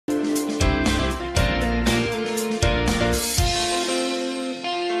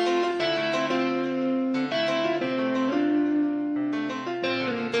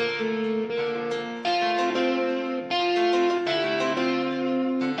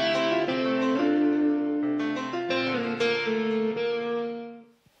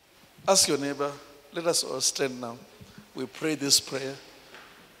Ask your neighbor, let us all stand now. We pray this prayer.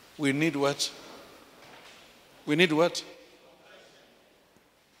 We need what? We need what?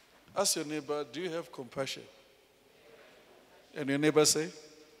 Ask your neighbor, do you have compassion? And your neighbor say,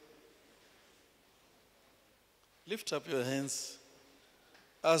 lift up your hands.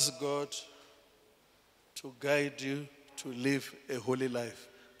 Ask God to guide you to live a holy life.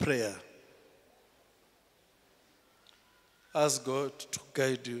 Prayer. Ask God to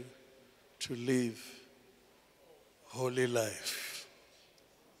guide you to live holy life.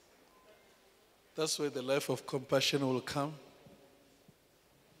 That's where the life of compassion will come.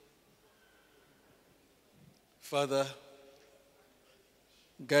 Father,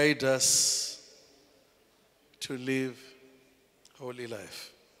 guide us to live holy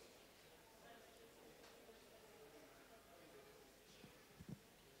life.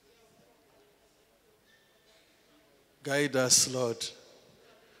 Guide us, Lord.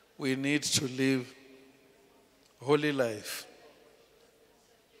 We need to live holy life.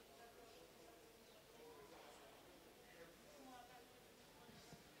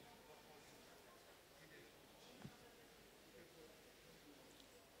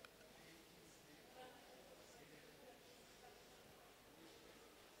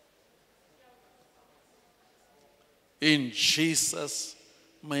 In Jesus'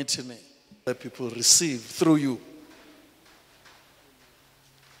 mighty name, that people receive through you.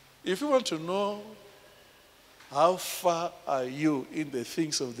 If you want to know how far are you in the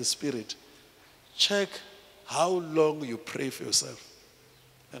things of the Spirit, check how long you pray for yourself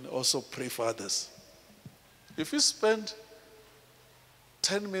and also pray for others. If you spend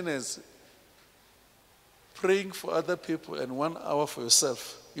 10 minutes praying for other people and 1 hour for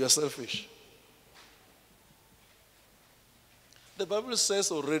yourself, you are selfish. The Bible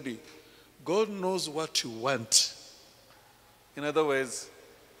says already, God knows what you want. In other words,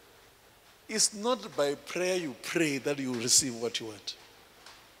 it's not by prayer you pray that you will receive what you want.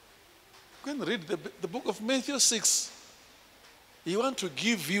 Go and read the book of Matthew 6. He wants to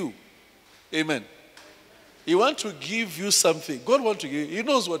give you, amen. He wants to give you something. God wants to give you, He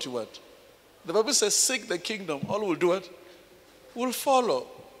knows what you want. The Bible says, seek the kingdom. All will do what? Will follow.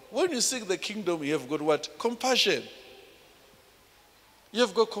 When you seek the kingdom, you have got what? Compassion. You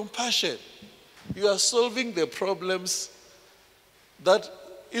have got compassion. You are solving the problems that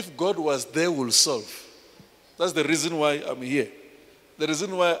if God was there, will solve. That's the reason why I'm here. The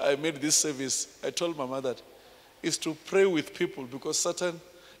reason why I made this service, I told Mama that, is to pray with people because Satan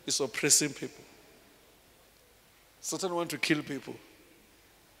is oppressing people. Satan wants to kill people.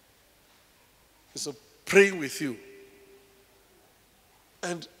 He's praying with you.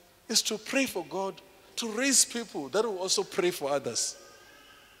 And it's to pray for God, to raise people that will also pray for others.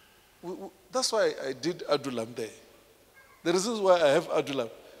 That's why I did Adulam there. The reason why I have Adulam,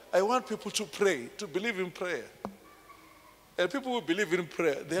 I want people to pray, to believe in prayer. And people who believe in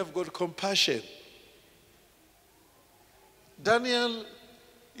prayer, they have got compassion. Daniel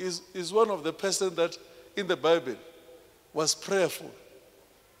is one of the persons that in the Bible was prayerful.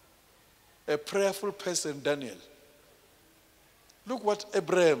 A prayerful person, Daniel. Look what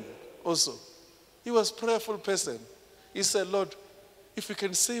Abraham also. He was a prayerful person. He said, Lord, if you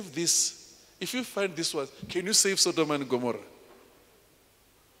can save this, if you find this one, can you save Sodom and Gomorrah?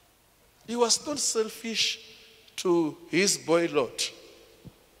 He was not selfish to his boy Lot.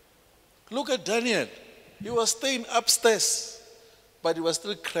 Look at Daniel. He was staying upstairs, but he was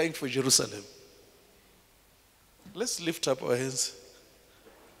still crying for Jerusalem. Let's lift up our hands.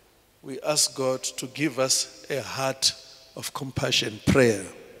 We ask God to give us a heart of compassion, prayer.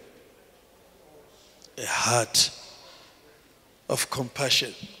 A heart of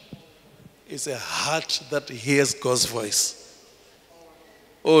compassion. It's a heart that hears God's voice.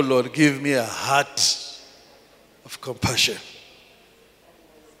 Oh Lord, give me a heart of compassion.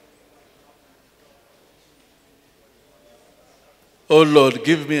 Oh Lord,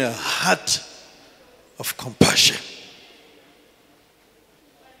 give me a heart of compassion.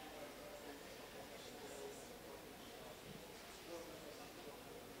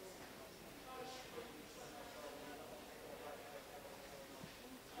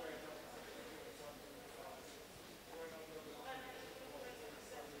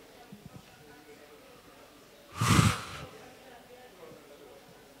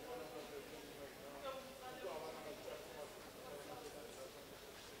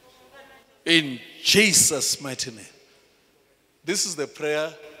 In Jesus' mighty name. This is the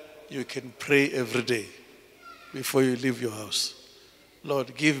prayer you can pray every day before you leave your house.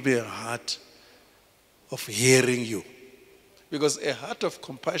 Lord, give me a heart of hearing you. Because a heart of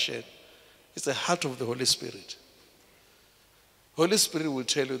compassion is a heart of the Holy Spirit. Holy Spirit will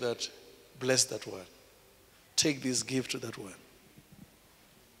tell you that bless that one. Take this gift to that one.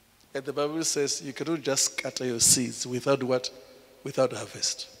 And the Bible says you cannot just scatter your seeds without what? Without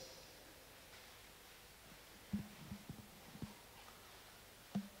harvest.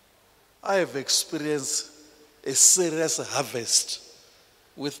 I have experienced a serious harvest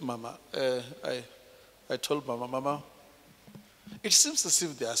with Mama. I told Mama, it seems as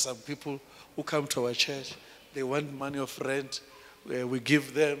if there are some people who come to our church, they want money of rent, we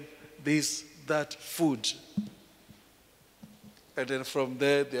give them this, that, food. And then from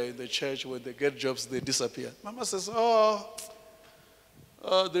there, they are in the church. When they get jobs, they disappear. Mama says, they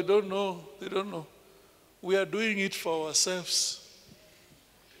don't know. They don't know. We are doing it for ourselves.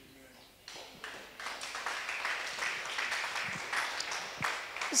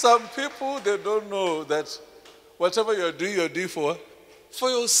 Some people, they don't know that whatever you're doing for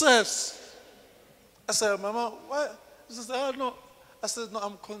yourselves. I said, Mama, why? She says, no. I said, no,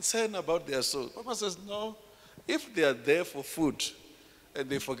 I'm concerned about their soul. Mama says, no. If they are there for food and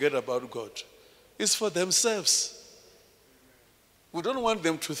they forget about God, it's for themselves. We don't want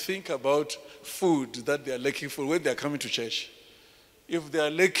them to think about food that they are lacking for when they are coming to church. If they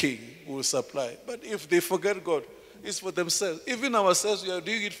are lacking, we will supply. But if they forget God, it's for themselves. Even ourselves, we are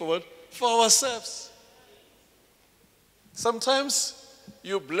doing it for what? For ourselves. Sometimes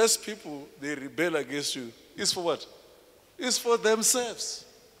you bless people, they rebel against you. It's for what? It's for themselves.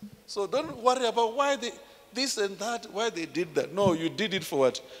 So don't worry about why they, this and that, why they did that. No, you did it for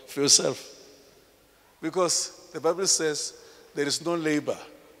what? For yourself. Because the Bible says there is no labor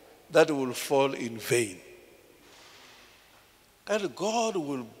that will fall in vain. And God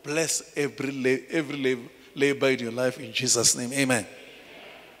will bless every labor in your life in Jesus' name. Amen.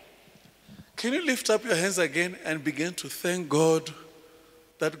 Can you lift up your hands again and begin to thank God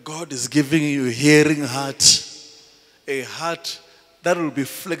that God is giving you a hearing heart, a heart that will be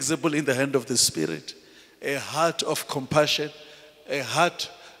flexible in the hand of the Spirit, a heart of compassion, a heart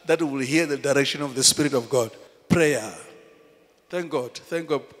that will hear the direction of the Spirit of God. Prayer. Thank God. Thank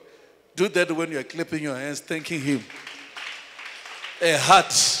God. Do that when you are clapping your hands, thanking Him. A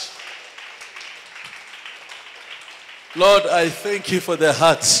heart. Lord, I thank you for the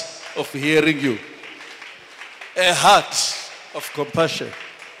heart of hearing you. A heart of compassion.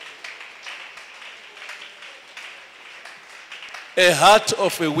 A heart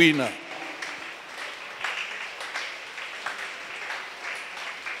of a winner.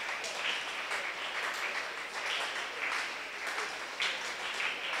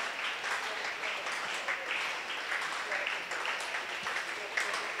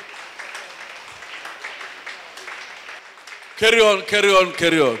 Carry on, carry on,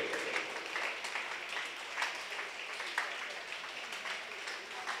 carry on.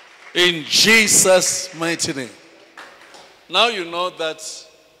 In Jesus' mighty name. Now you know that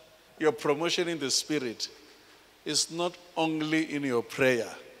your promotion in the Spirit is not only in your prayer.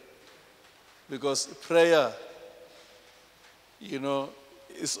 Because prayer,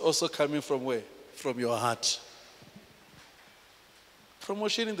 is also coming from where? From your heart.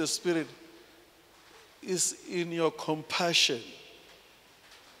 Promotion in the Spirit is in your compassion.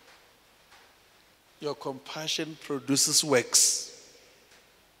 Your compassion produces works.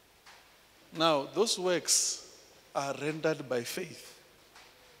 Now, those works are rendered by faith.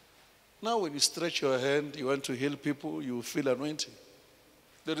 Now, when you stretch your hand, you want to heal people, you feel anointing.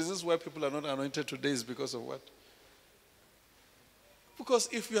 The reasons why people are not anointed today is because of what? Because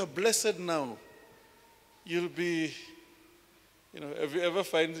if you are blessed now, you'll be, if you ever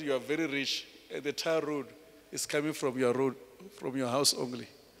find you are very rich, and the tar road is coming from your road, from your house only.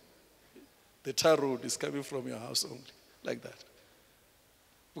 The tar road is coming from your house only, like that.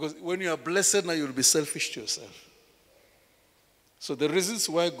 Because when you are blessed now, you'll be selfish to yourself. So the reasons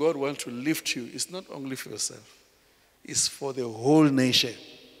why God wants to lift you is not only for yourself. It's for the whole nation.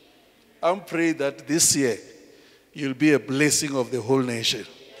 I'm praying that this year, you'll be a blessing of the whole nation.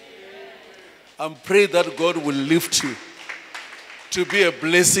 I'm praying that God will lift you to be a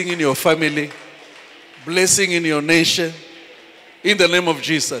blessing in your family, blessing in your nation, in the name of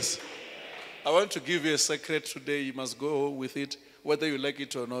Jesus. I want to give you a secret today. You must go with it, whether you like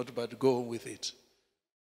it or not, but go with it.